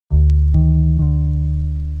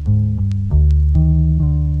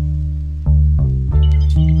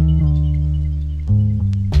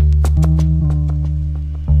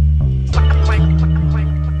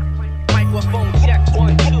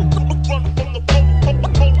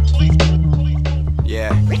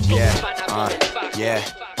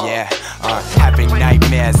Having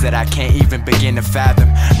nightmares that I can't even begin to fathom.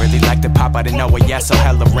 Really like to pop out of nowhere, yeah, so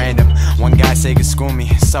hella random. One guy said he could school me,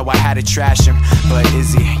 so I had to trash him. But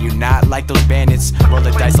IZee, you not like those bandits. Roll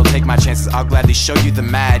the dice, I'll take my chances, I'll gladly show you the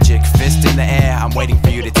magic. Fist in the air, I'm waiting for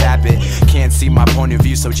you to tap it. Can't see my point of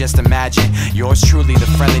view, so just imagine. Yours truly, the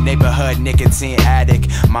friendly neighborhood nicotine addict.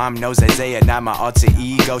 Mom knows IZee, not my alter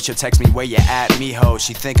ego. She'll text me where you at, mijo.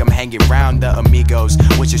 She think I'm hanging round the amigos,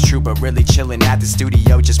 which is true, but really chilling at the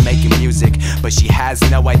studio, just making music. But she has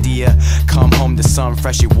no idea. Come home to some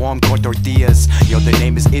freshly warm corn tortillas. Yo, the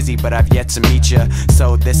name is IZee, but I've yet to meet ya.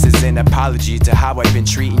 So this is an apology to how I've been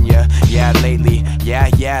treating ya. Yeah, lately,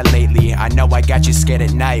 lately. I know I got you scared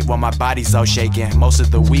at night while my body's all shaking. Most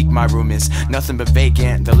of the week my room is nothing but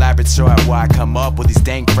vacant. The laboratory where I come up with these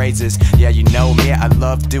dang phrases. Yeah, you know me, I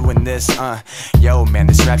love doing this. Yo, man,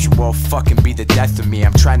 this rap shit will fucking be the death of me.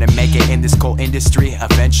 I'm trying to make it in this cold industry.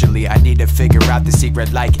 Eventually, I need to figure out the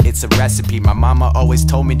secret like it's a recipe. My mama always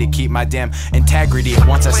told me to keep my damn integrity.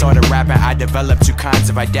 Once I started rapping, I developed two kinds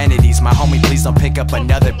of identities. My homie, please don't pick up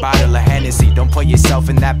another bottle of Hennessy. Don't put yourself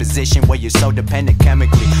in that position where you're so dependent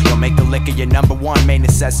chemically. Don't make the liquor your #1 main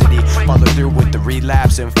necessity. Follow through with the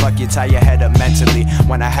relapse and fuck you, tie your head up mentally.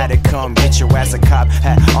 When I had to come get your ass a cop,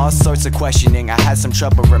 had all sorts of questioning. I had some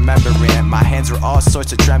trouble remembering. My hands were all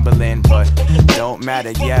sorts of trembling, but don't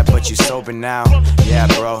matter, yeah, but you sober now. Yeah,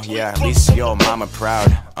 bro, yeah, at least your mama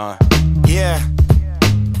proud. Yeah,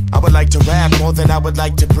 I would like to rap more than I would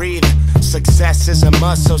like to breathe. Success is a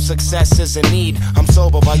must, so success is a need. I'm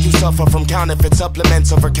sober while you suffer from counterfeit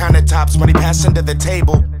supplements over countertops. Money passing to the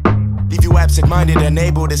table, leave you absent-minded,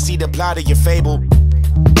 unable to see the plot of your fable.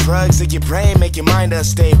 Drugs in your brain make your mind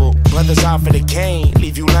unstable. Brothers offer the cane,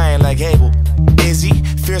 leave you lying like Abel.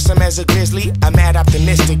 IZee, fearsome as a grizzly, I'm mad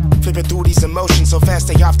optimistic. Flipping through these emotions so fast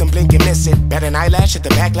they often blink and miss it. Bet an eyelash at the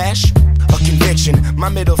backlash, a conviction. My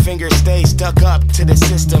middle finger stays stuck up to the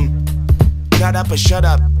system. Not up or shut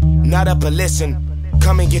up, not up or listen.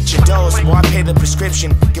 Come and get your dose, boy, I pay the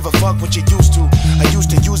prescription. Give a fuck what you used to. I used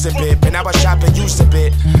to use a bit, but now I shop and use a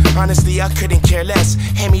bit. Honestly, I couldn't care less.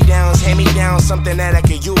 Hand-me-downs, something that I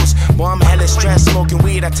could use. Boy, I'm hella stressed, smoking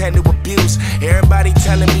weed, I tend to abuse. Everybody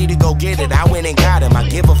telling me to go get it, I went and got him. I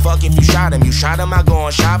give a fuck if you shot him. You shot him, I go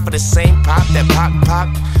and shot for the same pop that pop,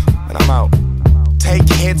 and I'm out. Take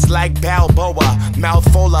hits like Balboa,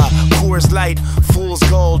 mouth full of Coors Light, fool's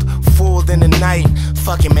gold, fooled in the night.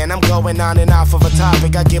 Fuck it, man, I'm going on and off of a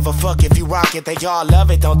topic. I give a fuck if you rock it. They all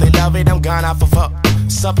love it, don't they love it? I'm gone off of a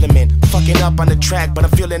supplement, fucking up on the track, but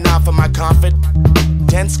I'm feeling off of my confidence.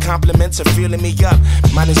 Compliments are feeling me up.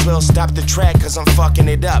 Might as well stop the track, cause I'm fucking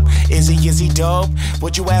it up. Is he dope?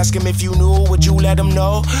 Would you ask him if you knew? Would you let him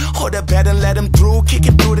know? Hold up better and let him through, kick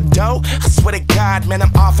it through the dough. I swear to God, man,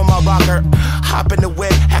 I'm off of my rocker. Hop in the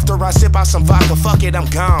whip after I sip out some vodka. Fuck it, I'm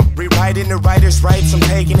gone. Rewriting the writer's rights, I'm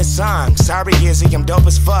taking a song. Sorry, IZee, I'm dope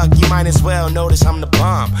as fuck. You might as well notice I'm the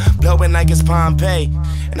bomb. Blowing like it's Pompeii.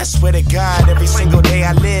 And I swear to God, every single day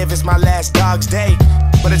I live is my last dog's day.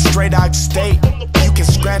 But it's straight dog state. You can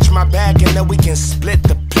scratch my back and then we can split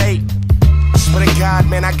the plate. Swear to God,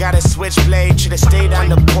 man, I got a switchblade. Should've stayed on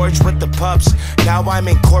the porch with the pups. Now I'm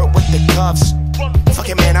in court with the cuffs. Fuck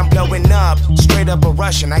it, man, I'm blowing up. Straight up a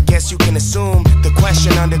Russian, I guess you can assume the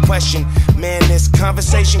question under question. Man, this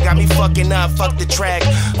conversation got me fucking up. Fuck the track,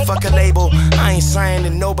 fuck a label. I ain't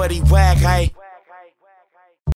signing nobody whack,